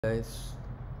Guys,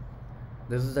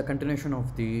 this is the continuation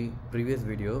of the previous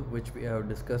video which we have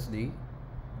discussed the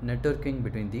networking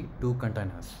between the two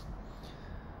containers.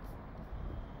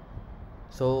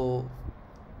 So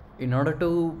in order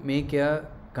to make a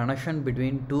connection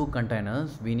between two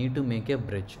containers, we need to make a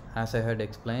bridge, as I had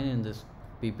explained in this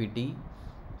PPT.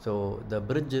 So the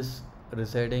bridge is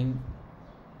residing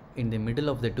in the middle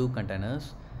of the two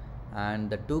containers, and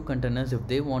the two containers, if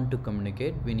they want to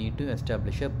communicate, we need to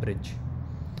establish a bridge.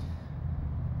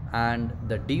 And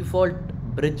the default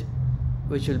bridge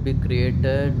which will be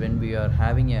created when we are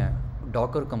having a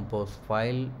Docker Compose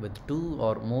file with two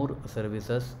or more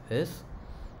services is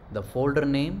the folder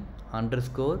name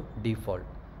underscore default.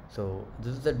 So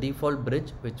this is the default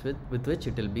bridge with which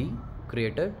it will be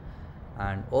created,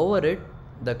 and over it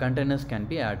the containers can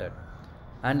be added.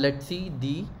 And let's see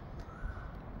the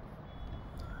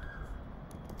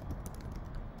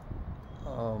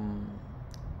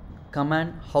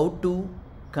command how to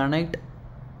connect,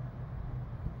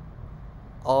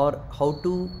 or how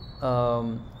to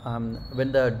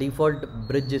when the default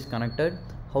bridge is connected,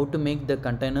 how to make the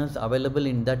containers available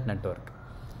in that network.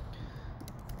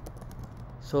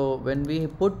 So when we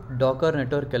put docker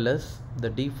network ls, the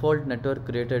default network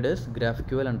created is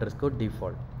GraphQL underscore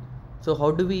default. So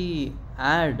how do we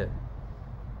add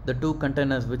the two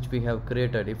containers which we have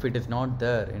created if it is not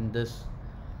there in this?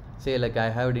 Say like I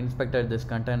have inspected this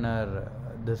container,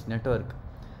 this network,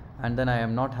 and then I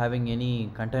am not having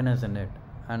any containers in it,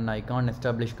 and I can't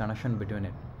establish connection between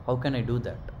it. How can I do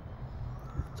that?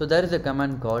 So there is a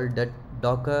command called that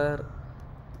docker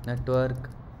network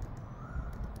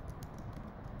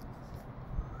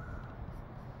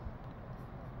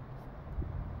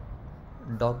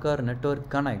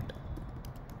connect,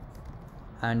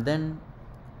 and then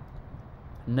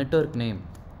network name.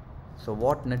 So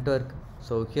what network?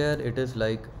 So here it is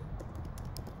like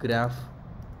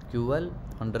GraphQL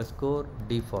underscore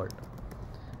default,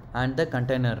 and the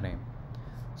container name.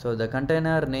 So the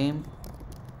container name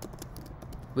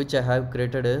which I have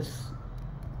created is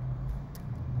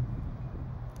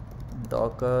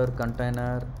docker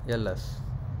container ls.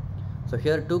 So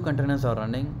here two containers are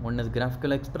running. One is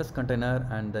GraphQL Express container,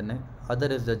 and the other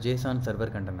is the JSON-server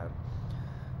container.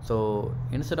 So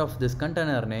instead of this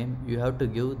container name, you have to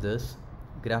give this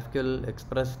GraphQL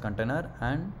Express container,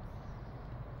 and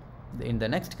in the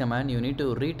next command you need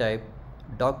to retype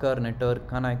docker network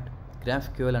connect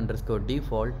GraphQL underscore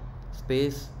default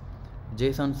space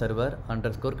JSON-server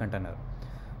underscore container.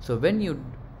 So when you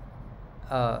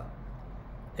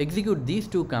execute these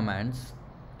two commands,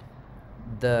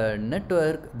 the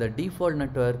network, the default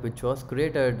network which was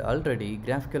created already,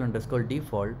 GraphQL underscore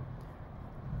default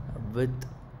with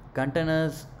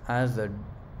containers as a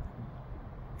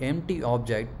empty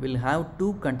object, will have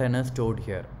two containers stored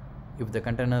here. If the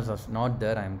containers are not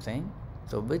there, I am saying.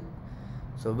 So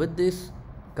with this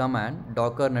command,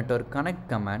 docker network connect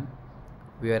command,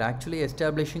 we are actually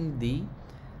establishing the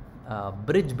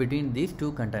bridge between these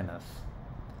two containers,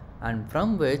 and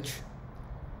from which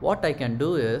what I can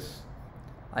do is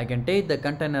I can take the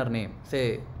container name.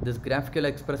 Say this GraphQL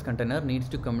Express container needs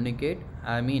to communicate,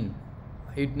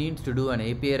 it needs to do an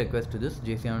API request to this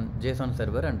JSON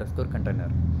server underscore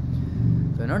container.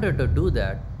 So in order to do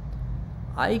that,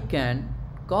 I can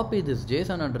copy this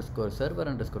JSON underscore server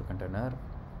underscore container,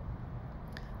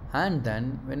 and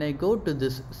then when I go to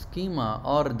this schema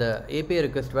or the API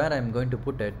request where I am going to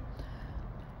put it,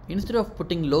 instead of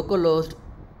putting localhost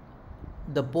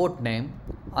the port name,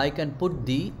 I can put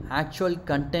the actual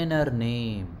container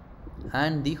name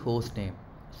and the host name,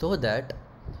 so that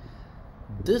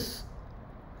this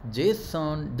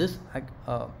JSON, this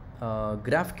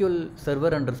GraphQL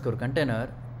server underscore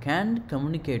container can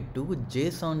communicate to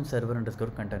JSON server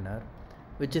underscore container,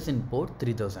 which is in port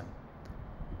 3000.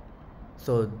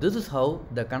 So this is how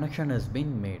the connection has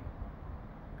been made.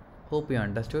 Hope you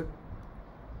understood.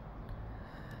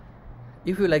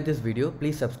 If you like this video,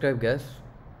 please subscribe guys.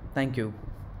 Thank you.